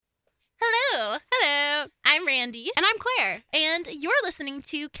Randy. And I'm Claire. And you're listening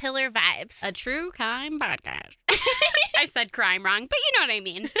to Killer Vibes. A true crime podcast. I said crime wrong, but you know what I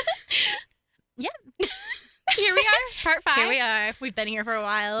mean. Yep. Here we are, part 5. Here we are. We've been here for a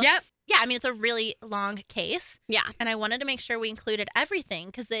while. Yep. Yeah, I mean, it's a really long case. Yeah. And I wanted to make sure we included everything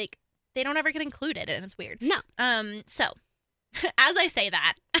because they don't ever get included and it's weird. No. So, as I say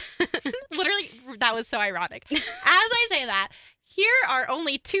that, literally, that was so ironic. As I say that, here are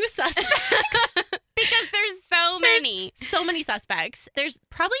only 2 suspects. Because there's so many. So many suspects. There's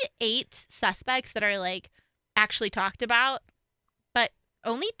probably 8 suspects that are like actually talked about, but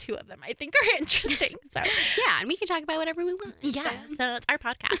only 2 of them I think are interesting. So Yeah, and we can talk about whatever we want. yeah, so it's our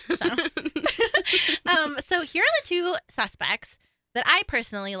podcast. So so here are the 2 suspects that I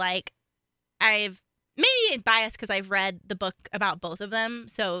personally like. I've maybe biased because I've read the book about both of them,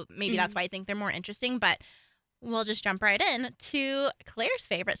 so maybe that's why I think they're more interesting, but we'll just jump right in to Claire's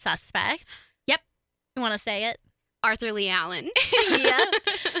favorite suspect. Yep. You want to say it? Arthur Lee Allen. Yeah.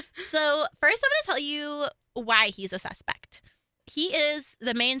 So first I'm going to tell you why he's a suspect. He is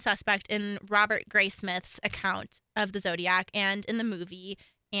the main suspect in Robert Graysmith's account of the Zodiac and in the movie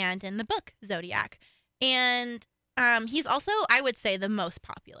and in the book Zodiac. And he's also, I would say, the most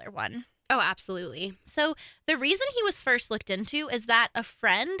popular one. Oh, absolutely. So the reason he was first looked into is that a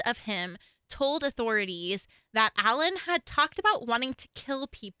friend of him told authorities that Allen had talked about wanting to kill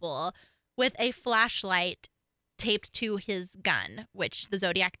people with a flashlight taped to his gun, which the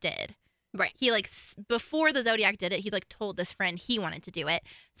Zodiac did. Right. He before the Zodiac did it, he told this friend he wanted to do it.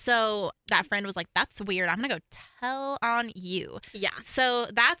 So that friend was like, "That's weird. I'm going to go tell on you." Yeah. So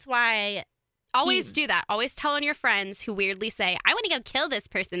that's why Always do that. Always tell on your friends who weirdly say, I want to go kill this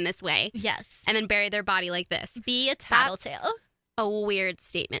person this way. yes, And then bury their body like this. be a tattletale. A weird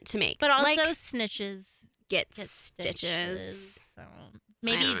statement to make. But also like, snitches get get stitches. So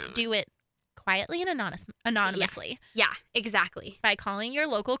maybe don't know. do it quietly and anonymously Yeah, exactly. by calling your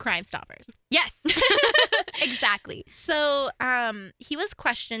local Crime Stoppers. Yes. Exactly. So he was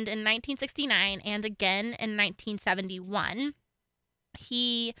questioned in 1969 and again in 1971.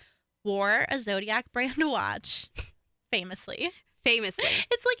 He wore a Zodiac brand watch, famously. Famously.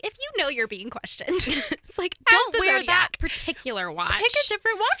 It's like if you know you're being questioned, It's like, As don't the wear Zodiac. that particular watch. pick a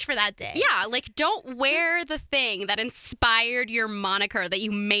different watch for that day. Yeah, like don't wear the thing that inspired your moniker that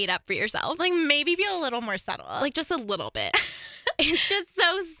you made up for yourself. Like maybe be a little more subtle. Like just a little bit. It's just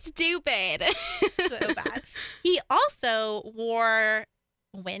so stupid. So bad. He also wore,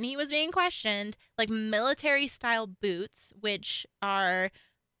 when he was being questioned, like military style boots, which are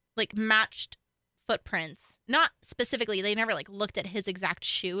like matched footprints. Not specifically, they never like looked at his exact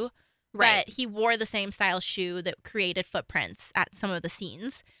shoe, Right. but he wore the same style shoe that created footprints at some of the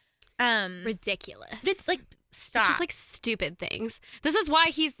scenes. Ridiculous. It's like stop. It's just like stupid things. This is why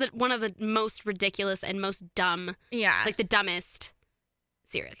he's one of the most ridiculous and most dumb, yeah, like the dumbest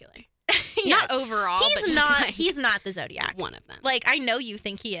serial killer. Yes. Not overall, but He's just not. like He's not the Zodiac. one of them. Like I know you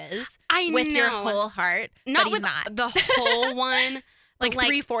think he is I with know. your whole heart, Not but he's with not. the whole one. Like but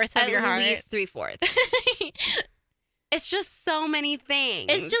 3/4 of your heart. At least 3/4. It's just so many things.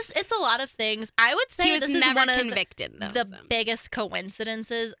 It's a lot of things. I would say he was this is never one of convicted though. the so. biggest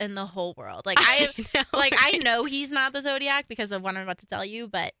coincidences in the whole world. Like I know he's not the Zodiac because of what I'm about to tell you,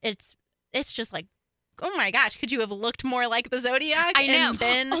 but it's just like, oh my gosh, could you have looked more like the Zodiac? I know. And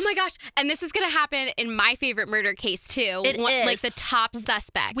been... Oh my gosh. And this is going to happen in my favorite murder case too. It is. Like the top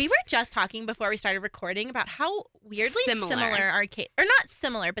suspect. We were just talking before we started recording about how weirdly Similar. our case, or not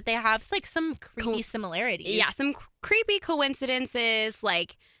similar, but they have like some creepy similarities. Yeah, some creepy coincidences.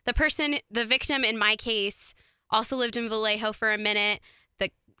 Like the victim in my case also lived in Vallejo for a minute.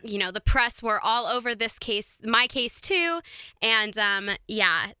 The press were all over this case, my case too. And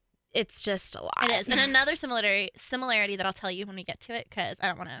yeah, it's just a lot. It is. And another similarity that I'll tell you when we get to it because I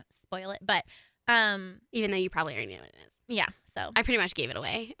don't want to spoil it, but even though you probably already know what it is. yeah, so I pretty much gave it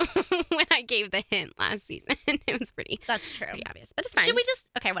away when I gave the hint last season. It was pretty that's true. obvious, but it's fine. Should we just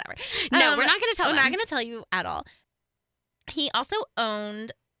okay, whatever. No, we're not going to tell I'm them. not going to tell you at all. He also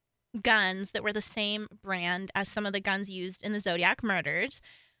owned guns that were the same brand as some of the guns used in the Zodiac murders.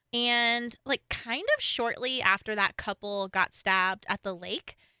 And like kind of shortly after that couple got stabbed at the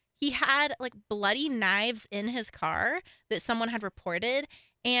lake, he had like bloody knives in his car that someone had reported.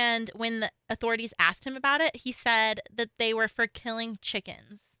 And when the authorities asked him about it, he said that they were for killing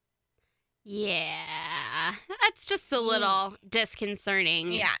chickens. Yeah, that's just a little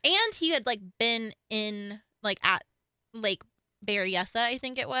disconcerting. Yeah. And he had like been in like at Lake Berryessa, I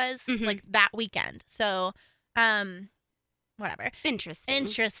think it was, Mhm. like that weekend. So, whatever. Interesting.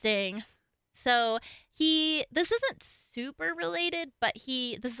 Interesting. So this isn't super related, but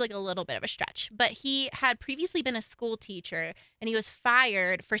this is like a little bit of a stretch, but he had previously been a school teacher and he was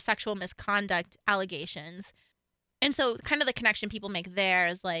fired for sexual misconduct allegations. And so kind of the connection people make there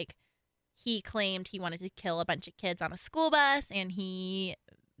is like, he claimed he wanted to kill a bunch of kids on a school bus, and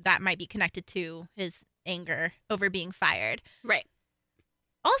that might be connected to his anger over being fired. Right.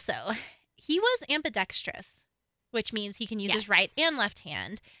 Also, he was ambidextrous, which means he can use his right and left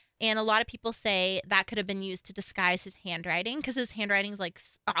hand. And a lot of people say that could have been used to disguise his handwriting because his handwriting's like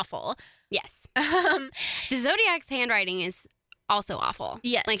awful. Yes. The Zodiac's handwriting is also awful.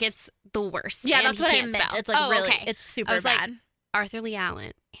 Yes. Like it's the worst. Yeah, and that's he what I can't meant. spell. It's like really, okay. it's super I was bad. Like, Arthur Lee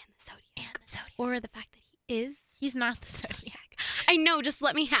Allen and the Zodiac. Or the fact that he is. He's not the Zodiac. I know, just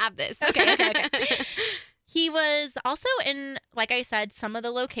let me have this. Okay. He was also in, like I said, some of the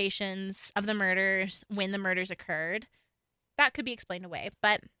locations of the murders when the murders occurred. That could be explained away.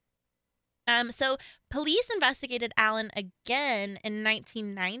 But so police investigated Allen again in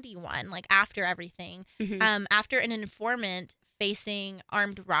 1991, like after everything, after an informant facing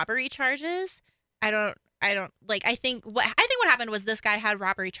armed robbery charges. I think what happened was this guy had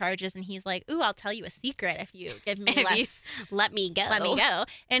robbery charges and he's like, "Ooh, I'll tell you a secret if you give me less. Let me go."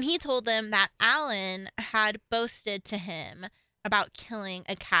 And he told them that Allen had boasted to him about killing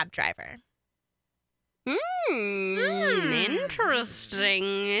a cab driver. Interesting,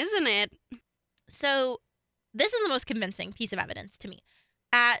 isn't it? So this is the most convincing piece of evidence to me.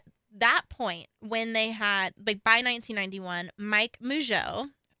 At that point, when they had, like by 1991, Mike Mougeot,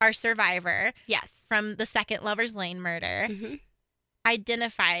 our survivor from the second Lover's Lane murder,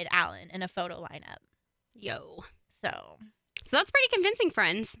 identified Allen in a photo lineup. So that's pretty convincing,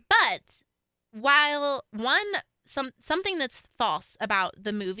 friends. But while something that's false about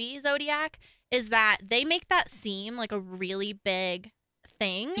the movie Zodiac is that they make that seem like a really big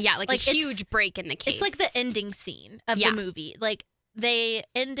thing. Yeah, like a huge break in the case. It's like the ending scene of the movie. Like they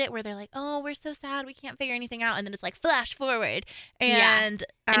end it where they're like, "Oh, we're so sad, we can't figure anything out," and then it's like flash forward, and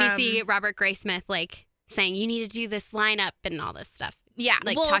you see Robert Graysmith like saying, "You need to do this lineup" and all this stuff. Yeah,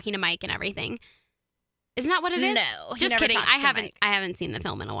 like talking to Mike and everything. Isn't that what it is? No, just kidding. I haven't seen the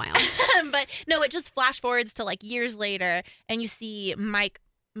film in a while. But no, it just flash forwards to like years later, and you see Mike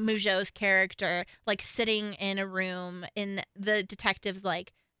Mougeot's character like sitting in a room, and the detective's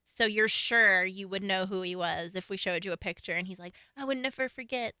like, "So you're sure you would know who he was if we showed you a picture?" And he's like, "I would never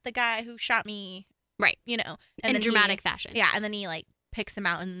forget the guy who shot me." Right. You know, in dramatic fashion. Yeah, and then he like picks him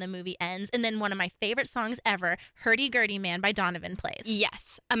out and the movie ends. And then one of my favorite songs ever, Hurdy-Gurdy Man by Donovan plays.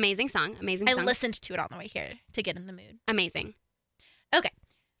 Yes. Amazing song. I listened to it on the way here to get in the mood. Amazing. Okay.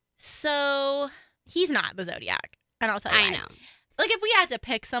 So he's not the Zodiac. And I'll tell you why. I know. Like if we had to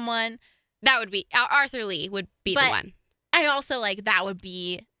pick someone. That would be, Arthur Lee would be the one. I also like that would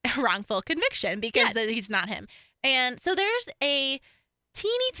be a wrongful conviction because he's not him. And so there's a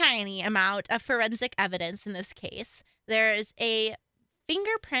teeny tiny amount of forensic evidence in this case. There's a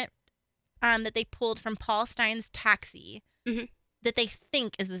fingerprint that they pulled from Paul Stein's taxi that they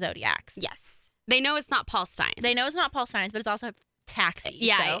think is the Zodiac's. Yes. They know it's not Paul Stein. They know it's not Paul Stein's, but it's also a taxi.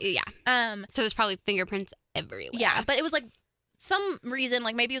 Yeah, so there's probably fingerprints everywhere. Yeah, but it was like some reason,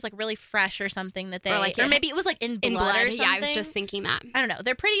 like maybe it was like really fresh or something that they, or maybe it was like in blood or something. Yeah, I was just thinking that. I don't know.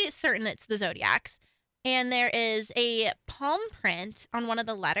 They're pretty certain it's the Zodiac's. And there is a palm print on one of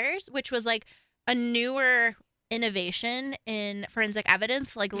the letters, which was like a newer innovation in forensic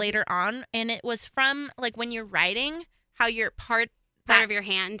evidence, like later on. And it was from like when you're writing, how your part of your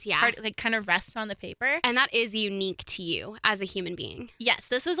hand, like kind of rests on the paper. And that is unique to you as a human being. Yes,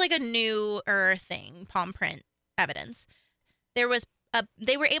 this is like a newer thing, palm print evidence. They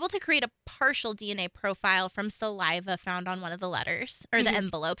were able to create a partial DNA profile from saliva found on one of the letters, or the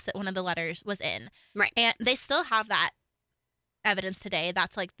envelopes that one of the letters was in. Right. And they still have that evidence today.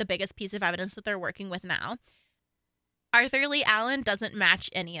 That's like the biggest piece of evidence that they're working with now. Arthur Lee Allen doesn't match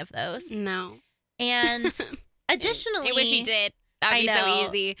any of those. No. And additionally, I wish he did. That'd be so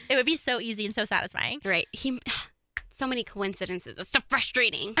easy. It would be so easy and so satisfying. Right. So many coincidences. It's so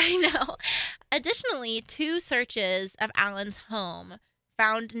frustrating. I know. Additionally, 2 searches of Allen's home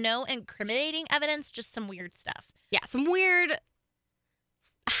found no incriminating evidence, just some weird stuff. Yeah, some weird,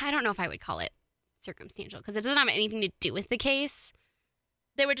 I don't know if I would call it circumstantial, because it doesn't have anything to do with the case.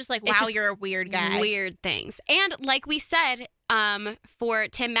 They were just like, wow, you're a weird guy. Weird things. And like we said, for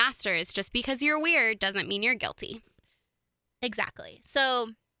Tim Masters, just because you're weird doesn't mean you're guilty. Exactly. So,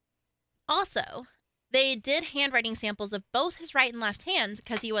 also, they did handwriting samples of both his right and left hand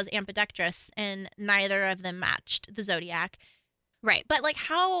because he was ambidextrous, and neither of them matched the Zodiac. Right. But like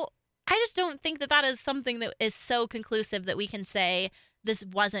I just don't think that is something that is so conclusive that we can say this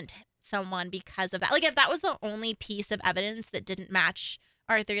wasn't someone because of that. Like, if that was the only piece of evidence that didn't match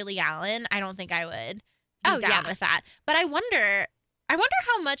Arthur Lee Allen, I don't think I would be down with that. But I wonder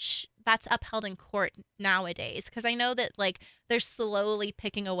how much that's upheld in court nowadays, because I know that, like, they're slowly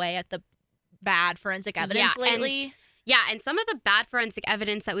picking away at the bad forensic evidence lately. And some of the bad forensic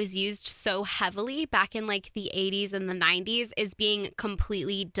evidence that was used so heavily back in like the 80s and the 90s is being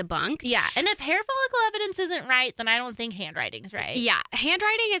completely debunked. Yeah, and if hair follicle evidence isn't right, then I don't think handwriting's right. Yeah,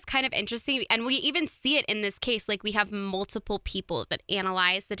 handwriting is kind of interesting, and we even see it in this case. Like, we have multiple people that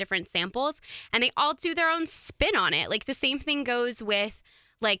analyze the different samples, and they all do their own spin on it. Like, the same thing goes with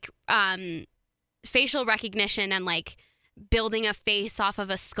like facial recognition and like building a face off of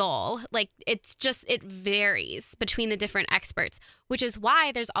a skull. Like, it's just, it varies between the different experts, which is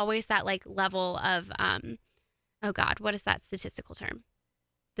why there's always that like level of oh god, what is that statistical term?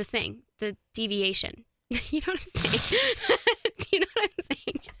 The deviation. You know what I'm saying? Do you know what I'm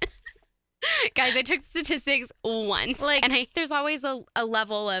saying? Guys, I took statistics once, like, and there's always a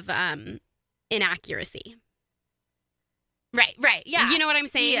level of inaccuracy. Right. Yeah. You know what I'm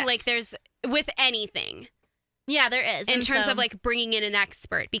saying? Yes. Like, there's, with anything. Yeah, there is. In terms of like bringing in an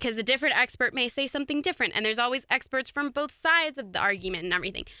expert, because a different expert may say something different, and there's always experts from both sides of the argument and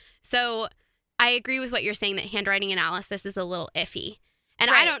everything. So I agree with what you're saying, that handwriting analysis is a little iffy. And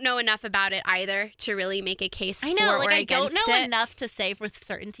I don't know enough about it either to really make a case for or against it. I don't know enough to say with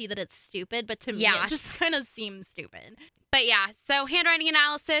certainty that it's stupid, but to me it just kind of seems stupid. But yeah, so handwriting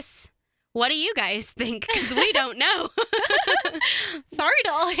analysis, what do you guys think? Because we don't know. Sorry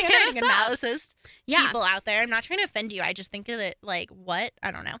to all handwriting analysis people out there. I'm not trying to offend you. I just think of it like, what?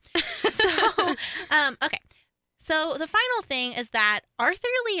 I don't know. So, okay. So the final thing is that Arthur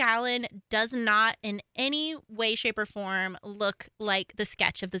Lee Allen does not in any way, shape, or form look like the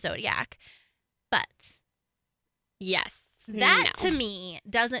sketch of the Zodiac. But that to me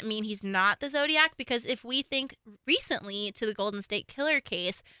doesn't mean he's not the Zodiac, because if we think recently to the Golden State Killer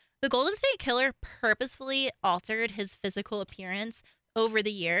case, the Golden State Killer purposefully altered his physical appearance over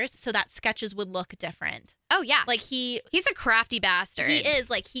the years so that sketches would look different. Oh, yeah. Like, he's a crafty bastard. He is.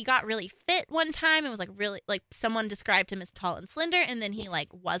 Like, he got really fit one time. It was, like, really, like, someone described him as tall and slender, and then he, like,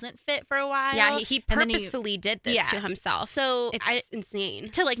 wasn't fit for a while. Yeah, he purposefully did this to himself. So it's insane.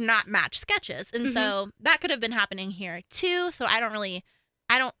 To, like, not match sketches. And so that could have been happening here, too. So I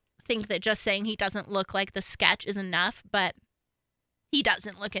don't think that just saying he doesn't look like the sketch is enough, but he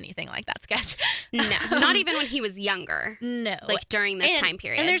doesn't look anything like that sketch. No, not even when he was younger. No. Like, during this time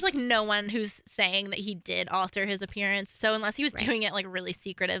period. And there's, like, no one who's saying that he did alter his appearance. So unless he was doing it, like, really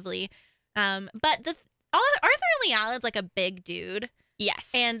secretively. But Arthur Lee Allen's, like, a big dude. Yes.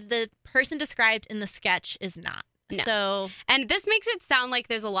 And the person described in the sketch is not. No. So, and this makes it sound like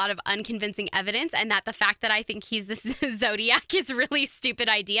there's a lot of unconvincing evidence, and that the fact that I think he's the Zodiac is a really stupid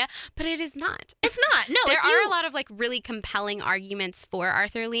idea, but it is not. It's not. No, there are a lot of like really compelling arguments for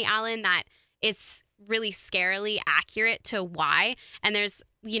Arthur Lee Allen that is really scarily accurate to why. And there's,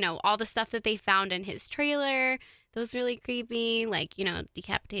 you know, all the stuff that they found in his trailer. Those really creepy, like, you know,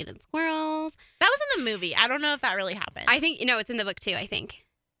 decapitated squirrels. That was in the movie. I don't know if that really happened. I think, it's in the book too, I think.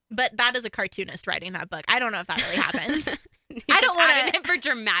 But that is a cartoonist writing that book. I don't know if that really happened. I don't want it for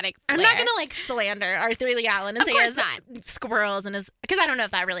dramatic flair. I'm not going to, like, slander Arthur Lee Allen and say he has squirrels in his... Because I don't know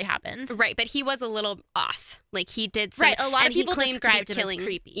if that really happened. Right, but he was a little off. Like, he did say... Right, a lot of people described him as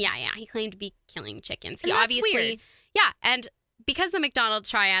creepy. Yeah, he claimed to be killing chickens. And he that's weird. Yeah, and because the McDonald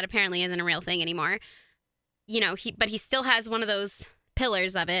triad apparently isn't a real thing anymore, you know, but he still has one of those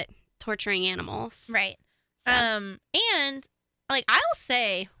pillars of it, torturing animals. Right. So. And... like, I'll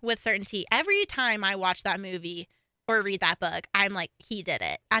say with certainty, every time I watch that movie or read that book, I'm like, he did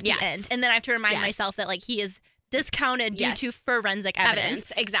it at the end. And then I have to remind myself that, like, he is discounted due to forensic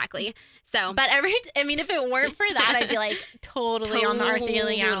evidence. Exactly. So, but if it weren't for that, I'd be like totally on the Arthur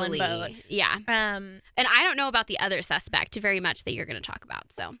Lee Allen boat. Yeah. And I don't know about the other suspect very much that you're going to talk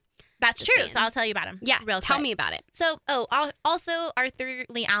about. So that's true. So I'll tell you about him. Yeah. Real tell quick. me about it. So, also Arthur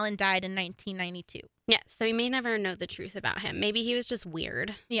Lee Allen died in 1992. Yeah. So we may never know the truth about him. Maybe he was just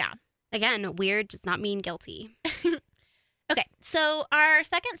weird. Yeah. Again, weird does not mean guilty. Okay. So our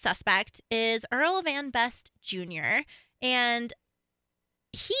second suspect is Earl Van Best Jr. And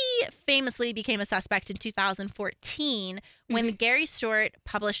he famously became a suspect in 2014 when Gary Stewart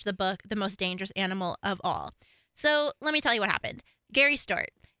published the book, The Most Dangerous Animal of All. So let me tell you what happened. Gary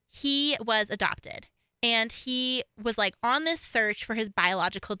Stewart, he was adopted, and he was, like, on this search for his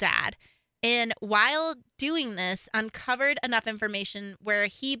biological dad. And while doing this, uncovered enough information where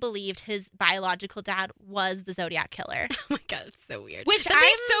he believed his biological dad was the Zodiac Killer. Oh my God, it's so weird. Which That'd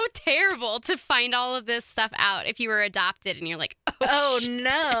be so terrible to find all of this stuff out if you were adopted and you're like, Oh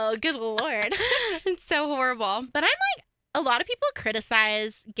no, good Lord. It's so horrible. But I'm like, a lot of people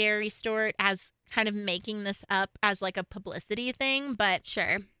criticize Gary Stewart as kind of making this up as like a publicity thing, but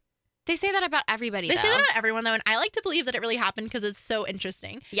Sure. They say that about everybody, they though. say that about everyone, though, and I like to believe that it really happened because it's so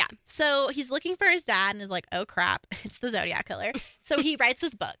interesting. Yeah. So he's looking for his dad and is like, oh crap, it's the Zodiac Killer. So he writes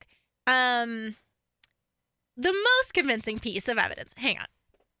this book. The most convincing piece of evidence. Hang on.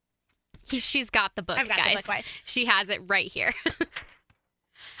 She's got the book, I've got guys. the book. Why? She has it right here.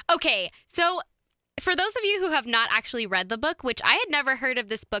 Okay, so for those of you who have not actually read the book, which I had never heard of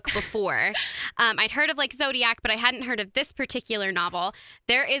this book before, I'd heard of like Zodiac, but I hadn't heard of this particular novel.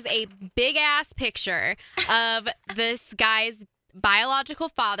 There is a big ass picture of this guy's biological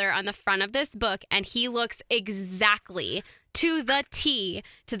father on the front of this book, and he looks exactly to the T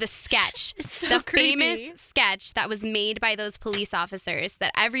to the sketch, It's so the creepy. famous sketch that was made by those police officers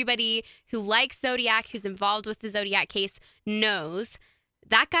that everybody who likes Zodiac, who's involved with the Zodiac case, knows.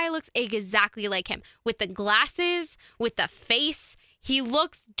 That guy looks exactly like him with the glasses, with the face. He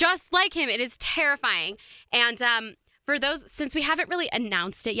looks just like him. It is terrifying. And for those, since we haven't really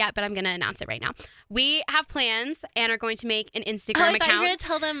announced it yet, but I'm going to announce it right now. We have plans and are going to make an Instagram Oh, I thought you account. were going to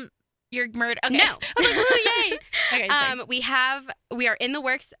tell them your murder. Okay. No. I was like, ooh, yay. Okay, sorry. We are in the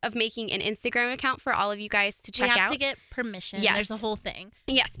works of making an Instagram account for all of you guys to We check have out. to get permission. Yes. There's a whole thing.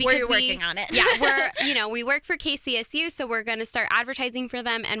 Yes, because We're working on it. Yeah, we work for KCSU, so we're going to start advertising for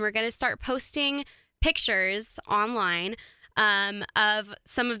them, and we're going to start posting pictures online of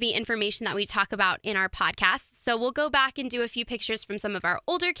some of the information that we talk about in our podcast. So we'll go back and do a few pictures from some of our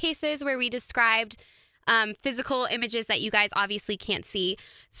older cases where we described physical images that you guys obviously can't see.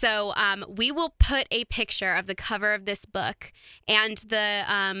 So we will put a picture of the cover of this book and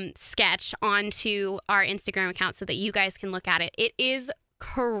the sketch onto our Instagram account so that you guys can look at it. It is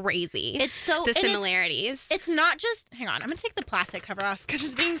crazy. It's so the and similarities. It's not just. Hang on, I'm gonna take the plastic cover off because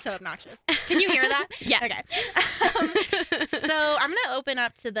it's being so obnoxious. Can you hear that? Yes. Okay. So I'm gonna open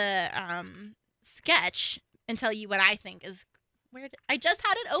up to the sketch and tell you what I think is. I just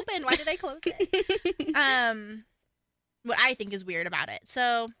had it open. Why did I close it? What I think is weird about it.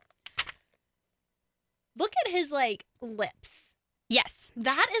 So look at his like lips. Yes.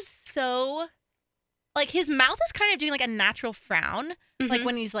 That is so. Like his mouth is kind of doing like a natural frown, like Mhm.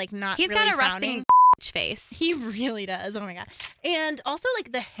 when he's like not. He's really got a frowning. resting face. He really does. Oh my god! And also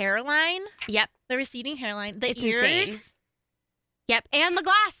like the hairline, Yep. the receding hairline, the It's ears, insane. Yep. And the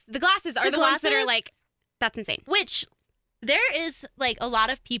glasses are The the ones that are glasses? like, that's insane. which there is like a lot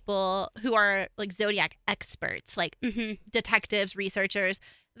of people who are like Zodiac experts, like Mm-hmm. detectives, researchers.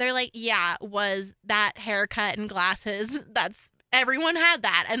 They're like, yeah, was that haircut and glasses? Everyone had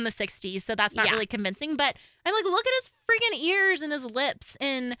that in the 60s, so that's not Yeah. really convincing. But I'm like, look at his freaking ears and his lips,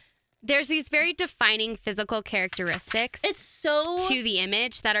 and There's these very defining physical characteristics it's so to the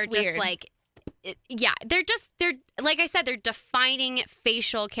image that are just weird. like, they're like I said, they're defining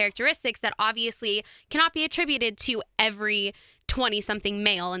facial characteristics that obviously cannot be attributed to every 20-something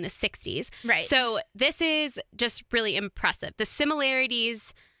male in the 60s. right. So this is just really impressive. The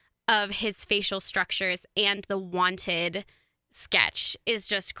similarities of his facial structures and the wanted sketch is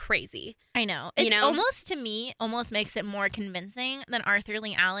just crazy. I know. You It's know? almost, to me, almost makes it more convincing than Arthur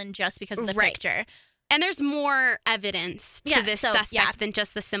Lee Allen just because of the Right. picture. And there's more evidence to Yeah, this so, suspect yeah. than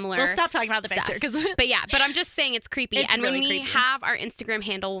just the similar. We'll stop talking about the stuff. picture because But I'm just saying it's creepy. It's and when really we creepy. have our Instagram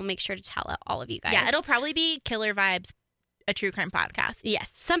handle, we'll make sure to tell all of you guys. yeah, it'll probably be Killer Vibes, a true crime podcast. Yes,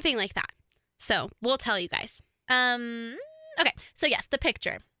 something like that. So we'll tell you guys. Okay, so yes, the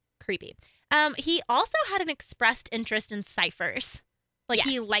picture, creepy. He also had an expressed interest in ciphers, like Yes.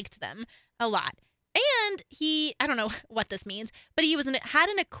 he liked them a lot, and I don't know what this means, but he had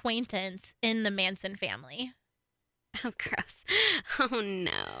an acquaintance in the Manson family. Oh, gross. Oh,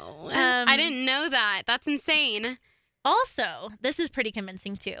 no. Um, I didn't know that. That's insane. Also, this is pretty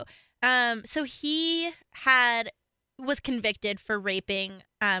convincing too. So he was convicted for raping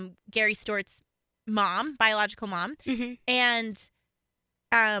Gary Stewart's mom, biological mom, Mm-hmm. and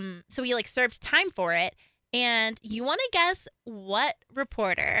so he like served time for it. And you want to guess what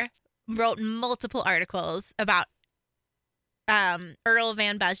reporter wrote multiple articles about Earl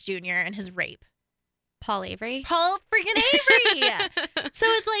Van Best Jr. and his rape? Paul Avery. Paul freaking Avery. So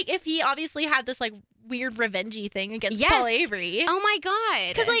it's like if he obviously had this like weird revengey thing against Yes. Paul Avery. Oh, my God.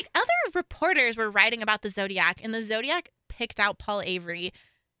 Because like other reporters were writing about the Zodiac, and the Zodiac picked out Paul Avery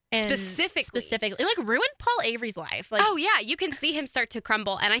and Specifically. like ruined Paul Avery's life. Like, Oh, yeah. You can see him start to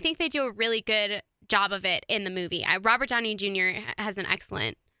crumble. And I think they do a really good job of it in the movie. Robert Downey Jr. has an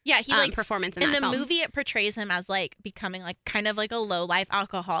excellent yeah, he like performance in in that the film. movie it portrays him as like becoming like kind of like a low life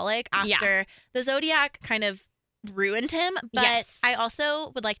alcoholic after Yeah. the Zodiac kind of ruined him. But Yes. I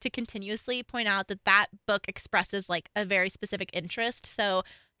also would like to continuously point out that that book expresses like a very specific interest. So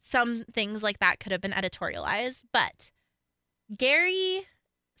some things like that could have been editorialized. But Gary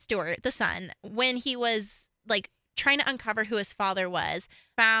Stewart, the son, when he was like trying to uncover who his father was,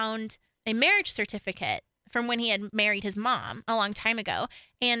 found a marriage certificate from when he had married his mom a long time ago.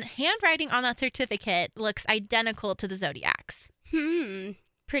 And handwriting on that certificate looks identical to the Zodiac's.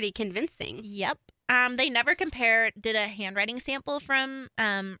 Pretty convincing. Yep. They never did a handwriting sample from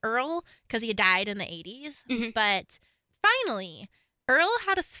Earl because he had died in the 80s. Mhm. But finally, Earl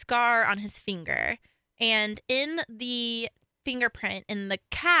had a scar on his finger. And in the fingerprint in the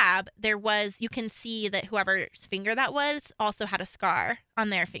cab, you can see that whoever's finger that was also had a scar on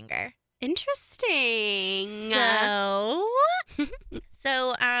their finger. Interesting. So,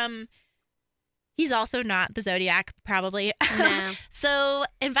 he's also not the Zodiac, probably. No. So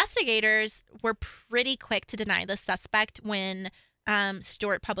investigators were pretty quick to deny the suspect when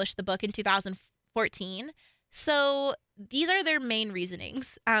Stewart published the book in 2014. So these are their main reasonings.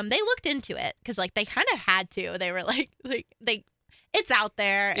 They looked into it because like they kind of had to. They were like it's out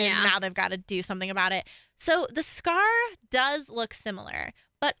there and now they've got to do something about it. So the scar does look similar,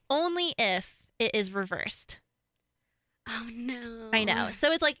 but only if it is reversed. Oh no. I know.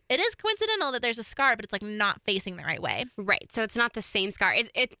 So it's like it is coincidental that there's a scar, but it's like not facing the right way. Right. So it's not the same scar.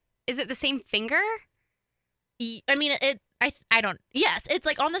 Is it the same finger? I mean, I don't. Yes, it's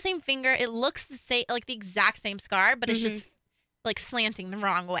like on the same finger. It looks the same, like the exact same scar, but it's just like slanting the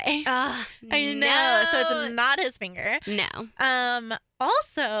wrong way. I know. No. So it's not his finger. No.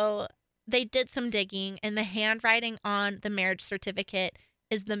 Also, they did some digging, and the handwriting on the marriage certificate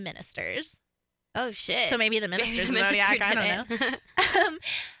is the minister's. Oh shit. So maybe the minister's The Zodiac. minister I don't know.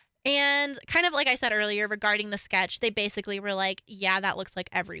 And kind of like I said earlier regarding the sketch, they basically were like, yeah, that looks like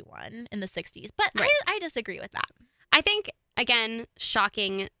everyone in the 60s. But Right. I disagree with that. I think, again,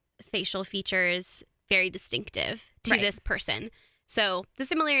 shocking facial features, very distinctive to Right. this person. So the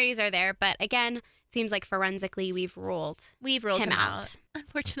similarities are there, but again, it seems like forensically we've ruled Him out,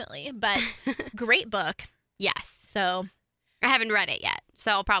 unfortunately. But great book. Yes. So I haven't read it yet,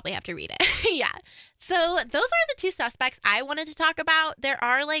 so I'll probably have to read it. yeah. So those are the two suspects I wanted to talk about. There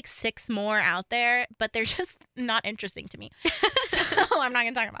are like 6 more out there, but they're just not interesting to me. So I'm not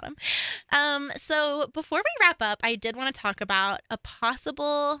going to talk about them. So before we wrap up, I did want to talk about a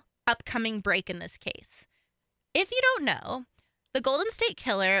possible upcoming break in this case. If you don't know, the Golden State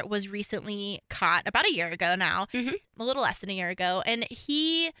Killer was recently caught about a year ago now, Mhm. a little less than a year ago, and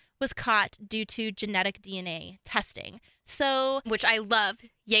he was caught due to genetic DNA testing. So Which I love.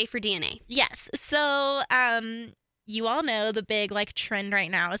 Yay for DNA. yes. So, you all know the big like trend right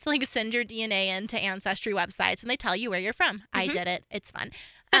now is to like send your DNA into ancestry websites and they tell you where you're from. I did it. It's fun.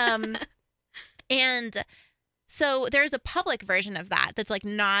 And so there's a public version of that that's like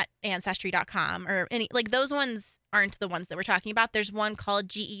not ancestry.com or any like those ones aren't the ones that we're talking about. There's one called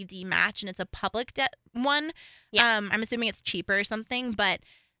GED Match and it's a public one. Yeah. I'm assuming it's cheaper or something, but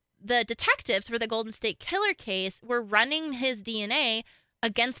the detectives for the Golden State Killer case were running his DNA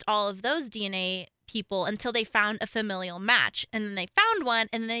against all of those DNA people until they found a familial match. And then they found one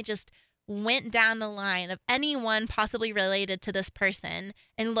and they just went down the line of anyone possibly related to this person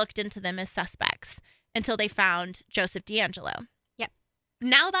and looked into them as suspects until they found Joseph D'Angelo. Yep.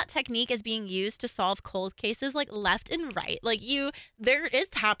 Now that technique is being used to solve cold cases like left and right. Like there is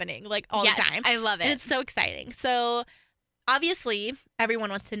happening like all Yes, the time. I love it. And it's so exciting. So obviously, everyone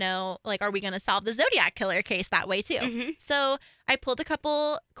wants to know, like, are we going to solve the Zodiac Killer case that way, too? Mhm. So I pulled a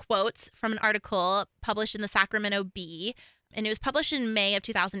couple quotes from an article published in the Sacramento Bee, and it was published in May of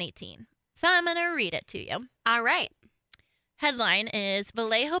 2018. So I'm going to read it to you. All right. Headline is,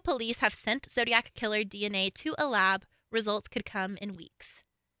 Vallejo police have sent Zodiac Killer DNA to a lab. Results could come in weeks.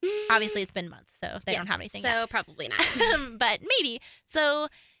 Obviously, it's been months, so they don't have anything yet. So probably not. But maybe. So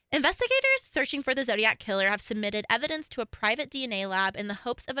investigators searching for the Zodiac Killer have submitted evidence to a private DNA lab in the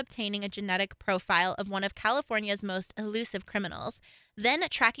hopes of obtaining a genetic profile of one of California's most elusive criminals, then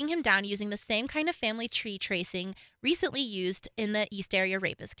tracking him down using the same kind of family tree tracing recently used in the East Area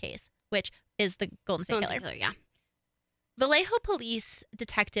Rapist case, which is the Golden State Killer. Yeah. Vallejo police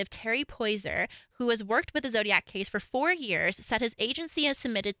detective Terry Poyser, who has worked with the Zodiac case for 4 years, said his agency has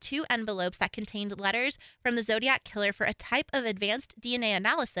submitted 2 envelopes that contained letters from the Zodiac Killer for a type of advanced DNA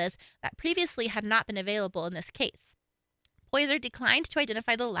analysis that previously had not been available in this case. Poyser declined to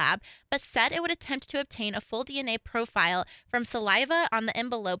identify the lab, but said it would attempt to obtain a full DNA profile from saliva on the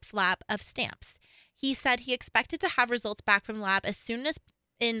envelope flap of stamps. He said he expected to have results back from the lab as soon as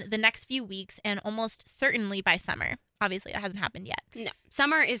in the next few weeks and almost certainly by summer. Obviously, it hasn't happened yet. No.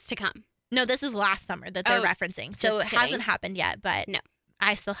 Summer is to come. No, this is last summer that they're referencing. So it hasn't happened yet, but No.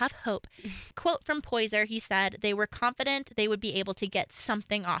 I still have hope. Quote from Poyser, he said, they were confident they would be able to get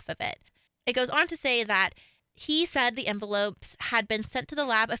something off of it. It goes on to say that he said the envelopes had been sent to the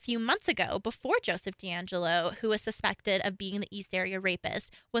lab a few months ago before Joseph DeAngelo, who was suspected of being the East Area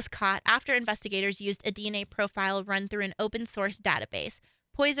rapist, was caught after investigators used a DNA profile run through an open source database.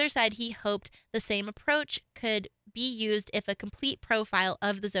 Poyser said he hoped the same approach could be used if a complete profile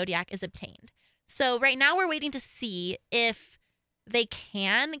of the Zodiac is obtained. So right now we're waiting to see if they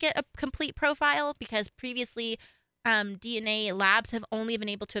can get a complete profile, because previously DNA labs have only been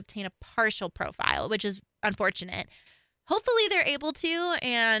able to obtain a partial profile, which is unfortunate. Hopefully they're able to,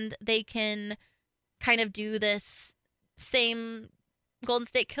 and they can kind of do this same Golden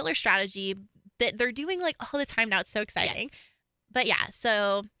State Killer strategy that they're doing like all the time now. It's so exciting. Yes. But yeah,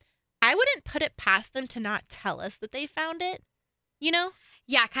 so I wouldn't put it past them to not tell us that they found it, you know?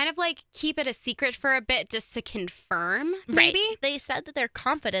 Yeah, kind of like keep it a secret for a bit just to confirm, maybe? Right. They said that they're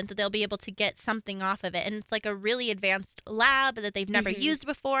confident that they'll be able to get something off of it. And it's like a really advanced lab that they've never used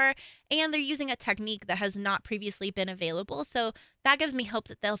before. And they're using a technique that has not previously been available. So that gives me hope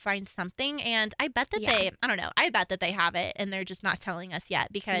that they'll find something. And I bet that I bet that they have it and they're just not telling us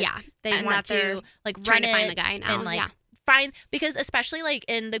yet, because they want to like trying run to find the guy now. And like find, because especially like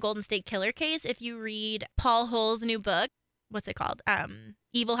in the Golden State Killer case, if you read Paul Hull's new book, what's it called?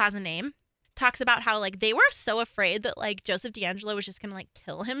 Evil Has a Name, talks about how like they were so afraid that like Joseph DeAngelo was just gonna like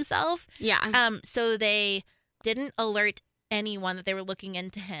kill himself. Yeah. So they didn't alert anyone that they were looking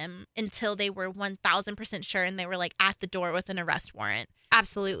into him until they were 1000% sure, and they were like at the door with an arrest warrant.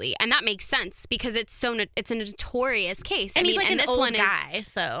 Absolutely. And that makes sense because it's a notorious case. And I he's mean, like and an this old one guy,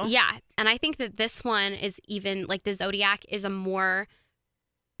 so yeah. And I think that this one is even like the Zodiac is a more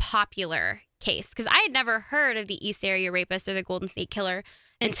popular case, because I had never heard of the East Area Rapist or the Golden State Killer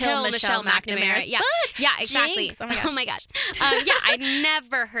until Michelle McNamara. Yeah, exactly. Jinx. Oh my gosh. Yeah, I'd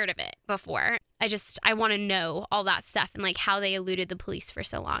never heard of it before. I want to know all that stuff and like how they eluded the police for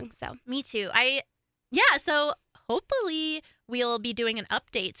so long. So me too. So hopefully we'll be doing an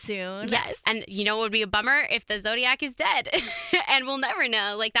update soon. Yes. And you know what would be a bummer? If the Zodiac is dead and we'll never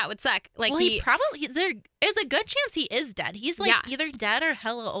know. Like that would suck. Like there is a good chance he is dead. He's like either dead or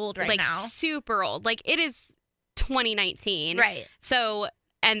hella old right now. Like super old. Like it is 2019. Right. So,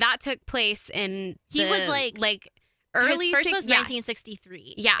 and that took place in he was like early. His first was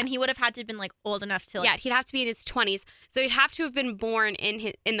 1963. Yeah. And he would have had to have been like old enough to he'd have to be in his 20s. So he'd have to have been born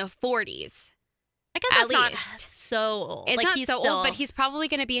in the 40s. I guess that's not so old. It's like, not he's so still old, but he's probably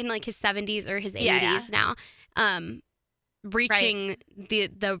going to be in like his 70s or his 80s now, reaching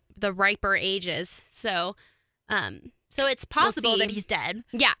the riper ages. So it's possible that he's dead.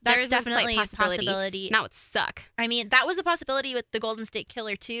 Yeah, that's definitely a possibility. That would suck. I mean, that was a possibility with the Golden State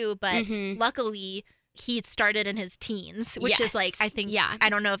Killer too, but luckily he started in his teens, which is like, I think, I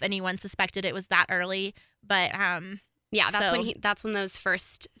don't know if anyone suspected it was that early, but yeah, that's when those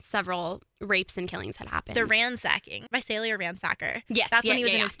first several rapes and killings had happened. The ransacking, Visalia ransacker. Yes, that's when he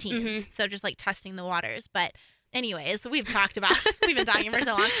was in his teens. So just like testing the waters. But anyways, we've been talking for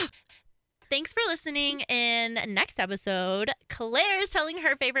so long. Thanks for listening. In next episode, Claire's telling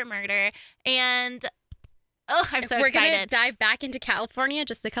her favorite murder, and I'm so excited. We're going to dive back into California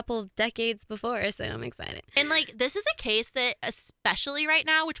just a couple of decades before, so I'm excited. And, like, this is a case that, especially right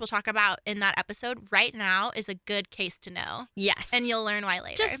now, which we'll talk about in that episode, right now is a good case to know. Yes. And you'll learn why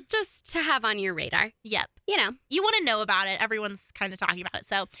later. Just to have on your radar. Yep. You know. You want to know about it. Everyone's kind of talking about it.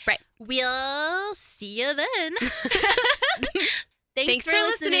 So, we'll see you then. Thanks for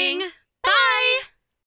listening. Bye.